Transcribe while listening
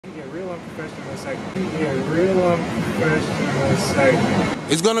real unprofessional in a second. Yeah, real unprofessional in a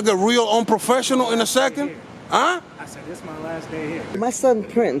second. It's gonna get real unprofessional in a second? Huh? I said, this is my last day here. My son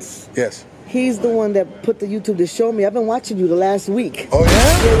Prince. Yes. He's the one that put the YouTube to show me. I've been watching you the last week. Oh,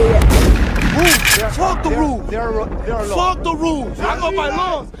 yeah? Yeah. Fuck the rules. Fuck the rules. I go by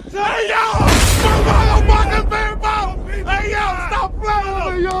laws. Hey, yo! Hey, yo! Stop playing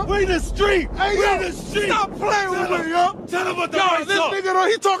with me, yo! We in the street! Hey, yo! We in the street! Stop playing with me, yo! Tell him what the yo, this nigga,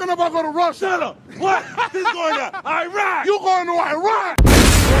 he talking about going to Russia. Shut up! What? He's going to Iraq! You going to Iraq!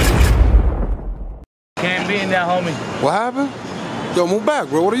 Can't be in that, homie. What happened? Yo, move back,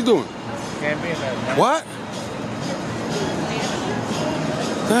 bro. What are you doing? Can't be in that, man. What?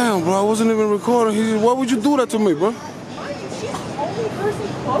 Damn, bro, I wasn't even recording. Why would you do that to me, bro? She's the only person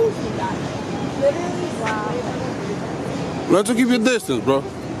close to that. Literally, wow. Let's keep your distance, bro.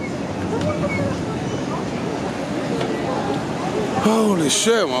 Holy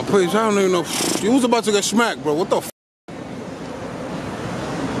shit, my please. I don't even know. You was about to get smacked, bro. What the f?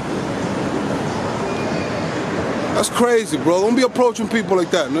 That's crazy, bro. Don't be approaching people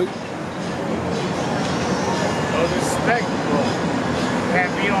like that, nigga. No respect, bro.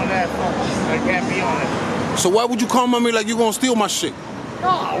 Can't be on that phone. I can't be on it. So why would you come at me like you gonna steal my shit? No,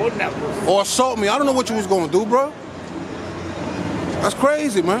 I would never. Or assault me? I don't know what you was gonna do, bro. That's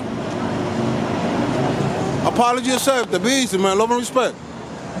crazy, man. Apology accepted. Be easy, man. Love and respect.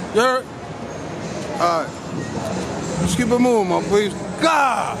 You heard? All right. Just keep it moving, man, please.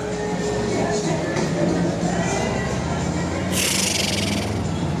 God!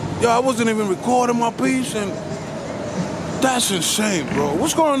 Yo, I wasn't even recording my piece, and that's insane, bro.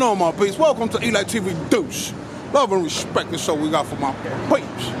 What's going on, my peeps? Welcome to elytpg Douche. Love and respect is all we got for my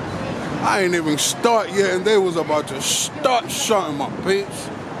peeps. I ain't even start yet, and they was about to start shouting, my peeps.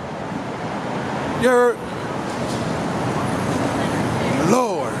 You heard?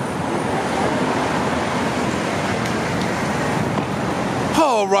 Lord.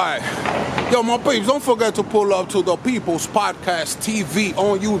 All right. Yo, my peeps, don't forget to pull up to the People's Podcast TV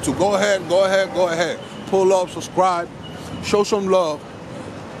on YouTube. Go ahead. Pull up, subscribe. Show some love.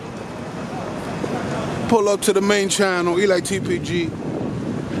 Pull up to the main channel, elytpg.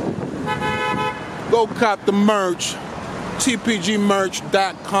 Go cop the merch,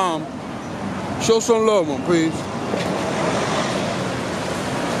 tpgmerch.com. Show some love, man, please.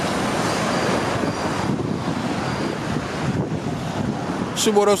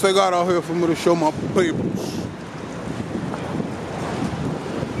 See what else they got out here for me to show my people.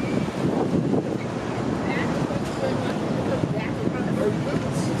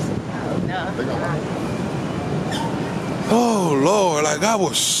 Oh, Lord, like I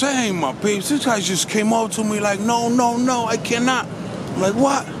was saying, my peeps, this guy just came up to me like, no, I cannot. I'm like,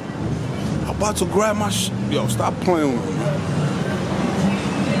 what? I'm about to grab my yo, stop playing with me, man.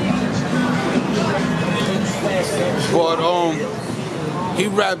 But, he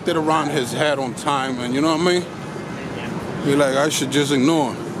wrapped it around his head on time, and you know what I mean? He like, I should just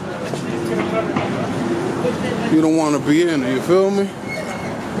ignore him. You don't want to be in it, you feel me?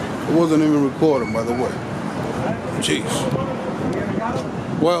 It wasn't even recording, by the way. Jeez.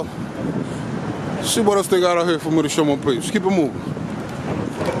 Well, see what else they got out here for me to show my peeps. Keep it moving.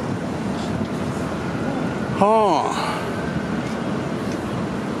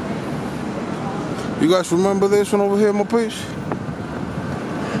 You guys remember this one over here, my peeps?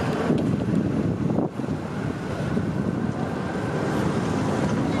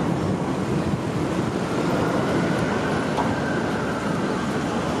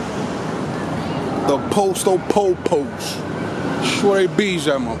 The postal po-pos. Sure they bees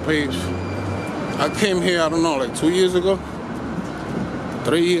at my page. I came here, I don't know, like 2 years ago?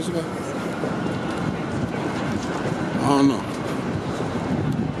 3 years ago? I don't know.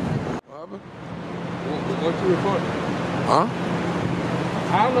 What happened? What you recording? Huh?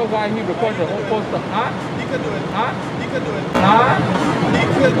 I don't know why he recorded the whole poster. Huh? He could do it. Huh? He could do it. Huh? He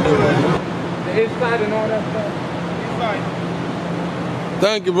could do it. The inside and all that stuff. He's fine.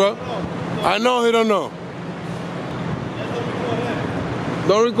 Thank you, bro. I know he don't know.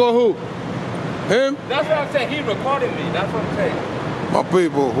 Don't record who? Him? That's what I'm saying. He recorded me. That's what I'm saying. My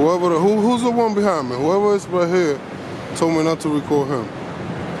people, who's the one behind me? Whoever is right here told me not to record him.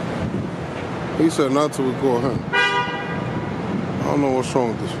 He said not to record him. I don't know what's wrong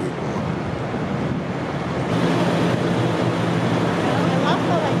with these people.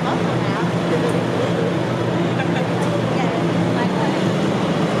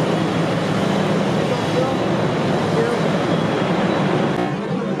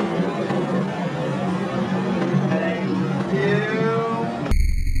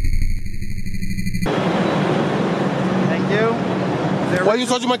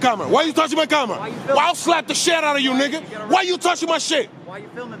 touching my camera? Why you touching my camera? Why I'll slap the shit out of you, nigga? Why you touching my shit? Why you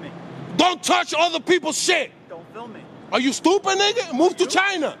filming me? Don't touch other people's shit. Don't film me. Are you stupid, nigga? Move to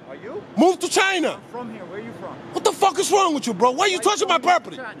China. Are you? Move to China. I'm from here. Where are you from? What the fuck is wrong with you, bro? Why you touching my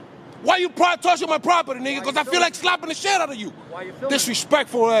property? Why you touching my property, nigga? Because I feel like slapping the shit out of you. Why you filming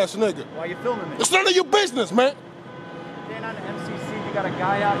Disrespectful ass nigga. Why you filming me? It's none of your business, man. Staying on the MCC, you got a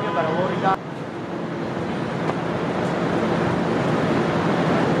guy out here, got a loaded guy.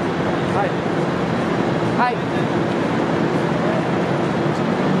 Hi. Hi.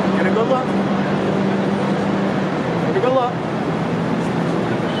 Get a good look. Get a good look.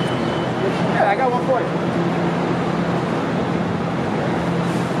 Yeah, I got one for you.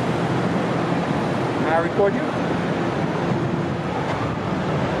 May I record you?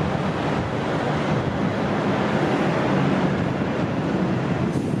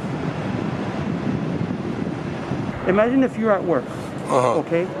 Imagine if you're at work,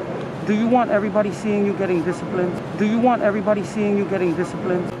 okay? Do you want everybody seeing you getting disciplined? Do you want everybody seeing you getting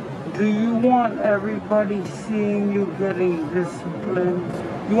disciplined? Do you want everybody seeing you getting disciplined?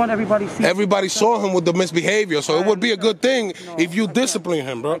 You want everybody seeing... Everybody saw him with the misbehavior, so it would be a good thing if you discipline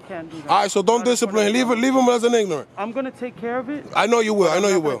him, bro. I can't do that. All right, so don't discipline him. Leave him as an ignorant. I'm going to take care of it. I know you will. I know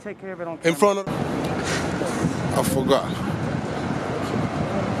you I'm will. gonna take care of it on In camera. front of... I forgot.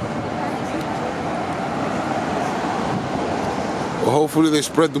 Well, hopefully they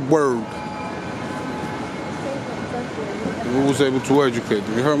spread the word. We was able to educate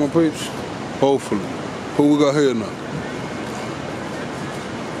them. You heard my peeps? Hopefully. Who we got here now?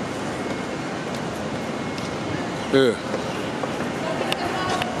 Yeah.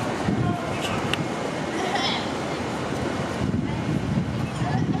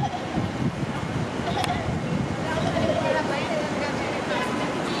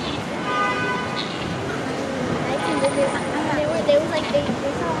 They were like they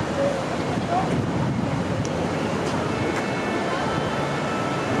saw.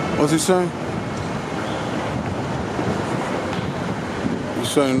 What's he saying? He's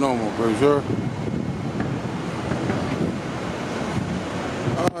saying no more, baby, sure?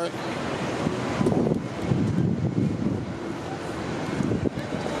 All right.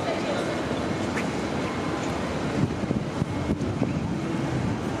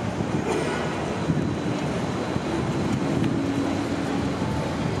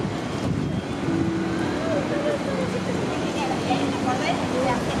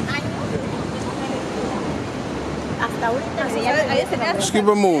 Just keep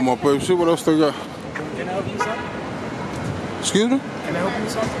it moving, my baby. See what else they got. Can I help you with something? Excuse me? Can I help you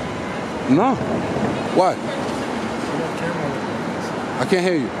with something? No. Why? You got the camera on my face. I can't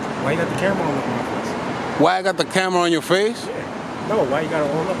hear you. Why you got the camera on my face? Why I got the camera on your face? Yeah. No, why you got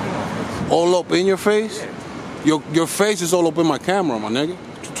it all up in my face? All up in your face? Yeah. Your face is all up in my camera, my nigga.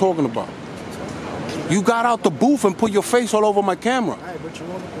 What you talking about? You got out the booth and put your face all over my camera. All right, but you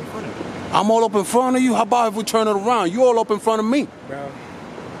all up in front of me. I'm all up in front of you. How about if we turn it around? You all up in front of me. Bro,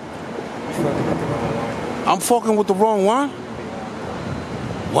 you fucking with the wrong one. I'm fucking with the wrong one?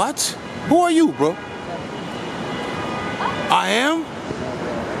 What? Who are you, bro? I am?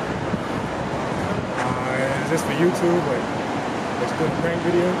 Is this for YouTube? Like, let's do a prank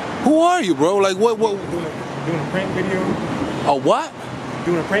video? Who are you, bro? Like, what? Doing a prank video? A what?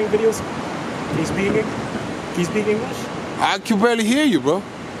 Doing a prank videos? Can you speak English? Can you speak English? I can barely hear you, bro.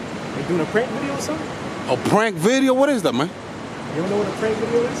 You doing a prank video or something? A prank video? What is that, man? You don't know what a prank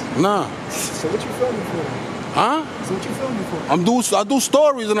video is? Nah. So what you filming for? Huh? So what you filming for? I do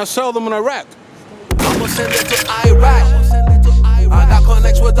stories and I sell them in Iraq. I'ma send it to Iraq. I got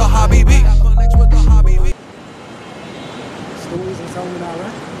connects with the Habibi. Stories and selling in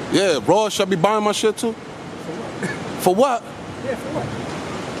Iraq? Yeah, bro, should I be buying my shit too? For what? Yeah, for what?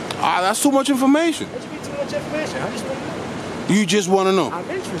 Ah, that's too much information. That should be too much information. I just want to know. You just want to know? I'm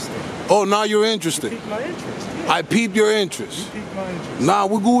interested. Oh, now you're interested. You piqued my interest. Yeah. I peeped your interest. You piqued my interest. Nah,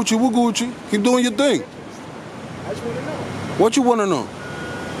 we're Gucci, we're Gucci. Keep doing your thing. I just want to know. What you want to know?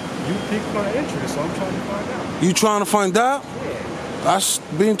 You piqued my interest, so I'm trying to find out. You trying to find out? Yeah. That's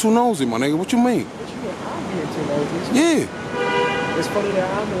being too nosy, my nigga. What you mean? But you know, I'm being too nosy. Yeah. It's funny that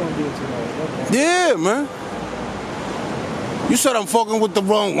I'm the one being too nosy. Okay. Yeah, man. You said I'm fucking with the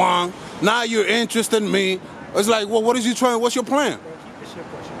wrong one. Now you're interested in me. It's like, well, what is you trying? What's your plan? Bro, keep this shit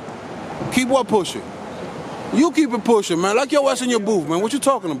pushing. Keep what pushing? You keep it pushing, man. Like your ass in your booth, man. What you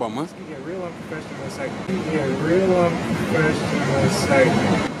talking about, man? You get real unprofessional in a second. You get real unprofessional in a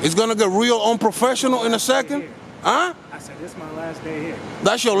second. It's gonna get real unprofessional in a second? Huh? I said, this is my last day here.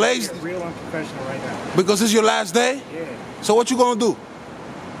 That's your You last, get real unprofessional right now. because it's your last day? Yeah. So what you gonna do?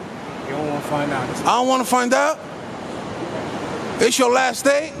 You don't want to find out. I don't wanna find out? It's your last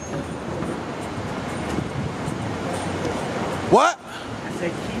day? What? I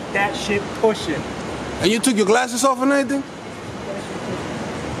said keep that shit pushing. And you took your glasses off and anything? Keep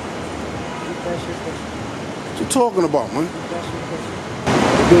that shit pushing. What you talking about, man?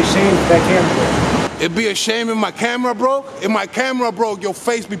 It'd be a shame if that camera broke. It'd be a shame if my camera broke? If my camera broke, your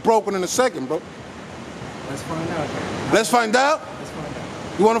face be broken in a second, bro. Let's find out. Let's find out? Let's find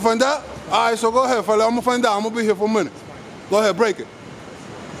out. You want to find out? All right, so go ahead, fella. I'm going to find out. I'm going to be here for a minute. Go ahead, break it.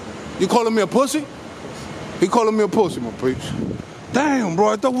 You calling me a pussy? He calling me a pussy, my peeps. Damn, bro.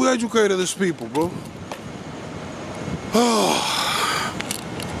 I thought we educated these people, bro.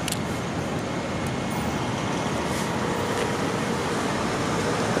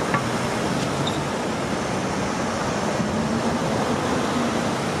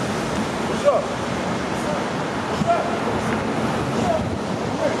 What's up?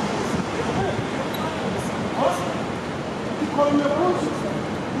 You keep calling me a pussy?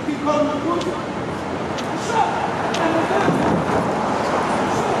 You keep calling me a pussy? What's up?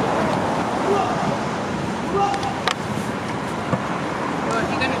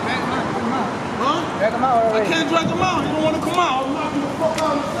 Drag him out already. I can't drag him out. He don't want to come out. I'm knocking the fuck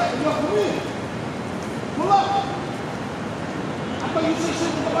out in a second. Y'all come in. Pull up. I thought you said shit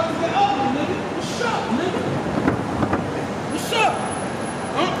was about to get ugly, nigga. What's up, nigga? What's up?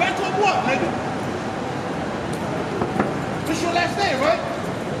 Huh? Back up what, nigga? This your last day, right?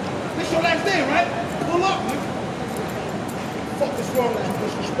 This your last day, right? Pull up, nigga. Fuck is wrong with you?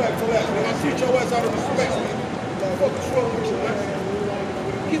 Disrespectful ass, man. I treat your ass out of respect, man. Fuck is wrong with you, man?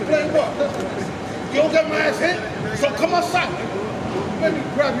 Keep playing what? You don't get my ass hit, so come outside. Let me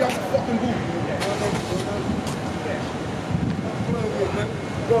grab you out the fucking booty.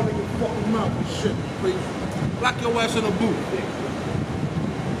 Go in your fucking mouth and shit, please. Lock your ass in the boot.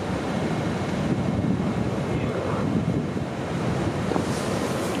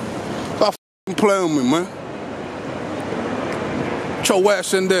 Stop fucking playing with me, man. Get your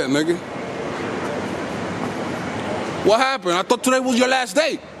ass in there, nigga. What happened? I thought today was your last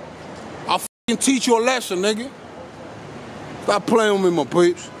day. I'll fucking teach you a lesson, nigga. Stop playing with me, my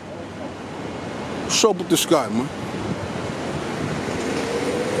peeps. What's up with this guy, man?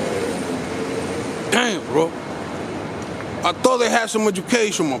 Damn, bro. I thought they had some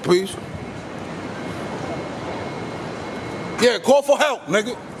education, my peeps. Yeah, call for help,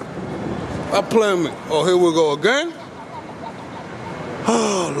 nigga. Stop playing with me. Oh, here we go again?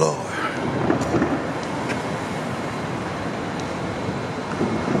 Oh, Lord.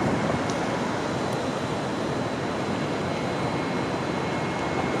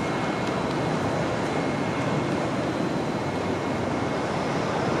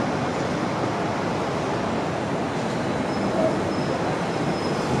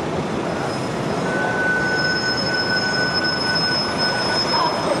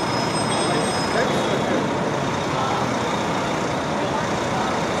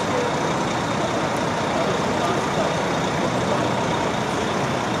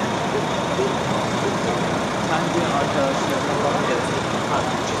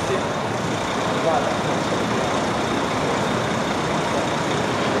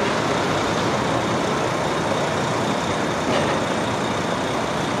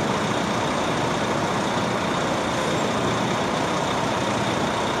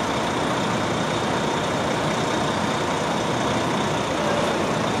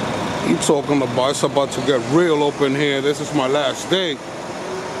 You talking about it's about to get real open here. This is my last day.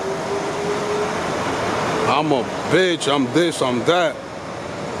 I'm a bitch, I'm this, I'm that.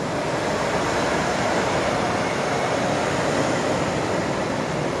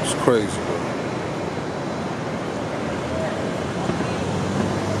 It's crazy.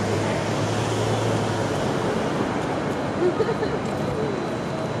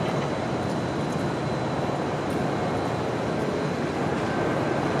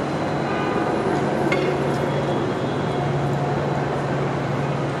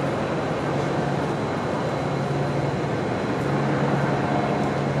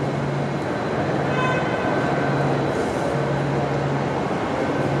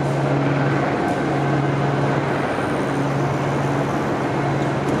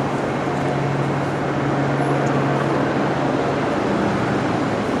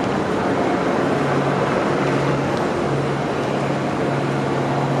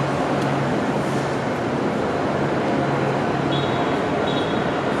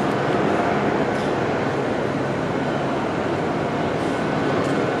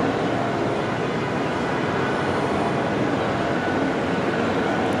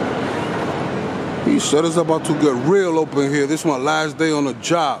 He said it's about to get real open here. This is my last day on the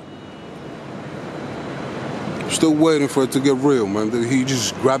job. Still waiting for it to get real, man. He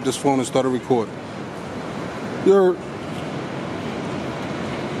just grabbed his phone and started recording.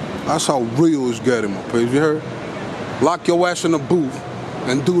 That's how real it's getting, my page. You heard? Lock your ass in the booth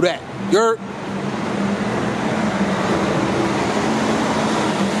and do that. You heard?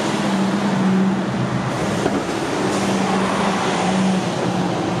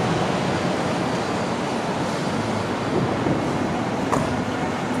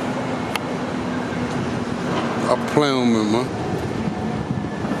 I'm playing with me, man.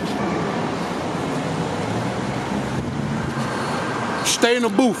 Stay in the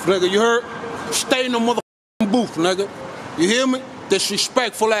booth, nigga, you heard? Stay in the motherfucking booth, nigga. You hear me?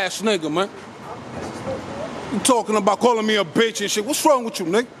 Disrespectful ass nigga, man. You talking about calling me a bitch and shit. What's wrong with you,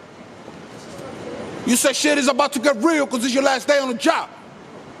 nigga? You say shit is about to get real because it's your last day on the job.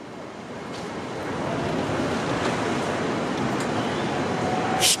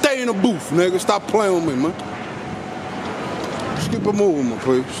 Stay in the booth, nigga. Stop playing with me, man. Just keep it moving, my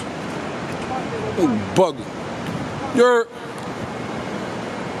please. You bugging. You're...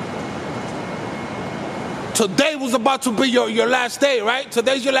 Today was about to be your last day, right?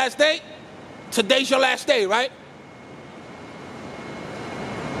 Today's your last day? Today's your last day, right?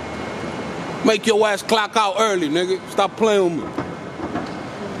 Make your ass clock out early, nigga. Stop playing with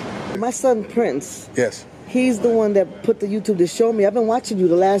me. My son Prince. Yes. He's the one that put the YouTube to show me. I've been watching you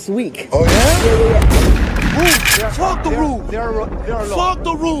the last week. Oh, yeah? Yeah. Fuck the rules. Fuck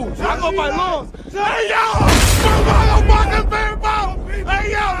the rules. I go by laws. Hey, yo!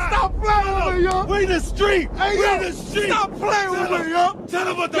 Hey, yo! Stop playing with me, yo! We in the street! Hey, we yo! in the street! Stop playing with me, yo! Tell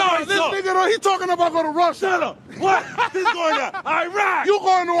him what the Yo, this nigga, he talking about going to Russia. Shut up! What? He's going to Iraq! You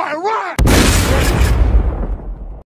going to Iraq!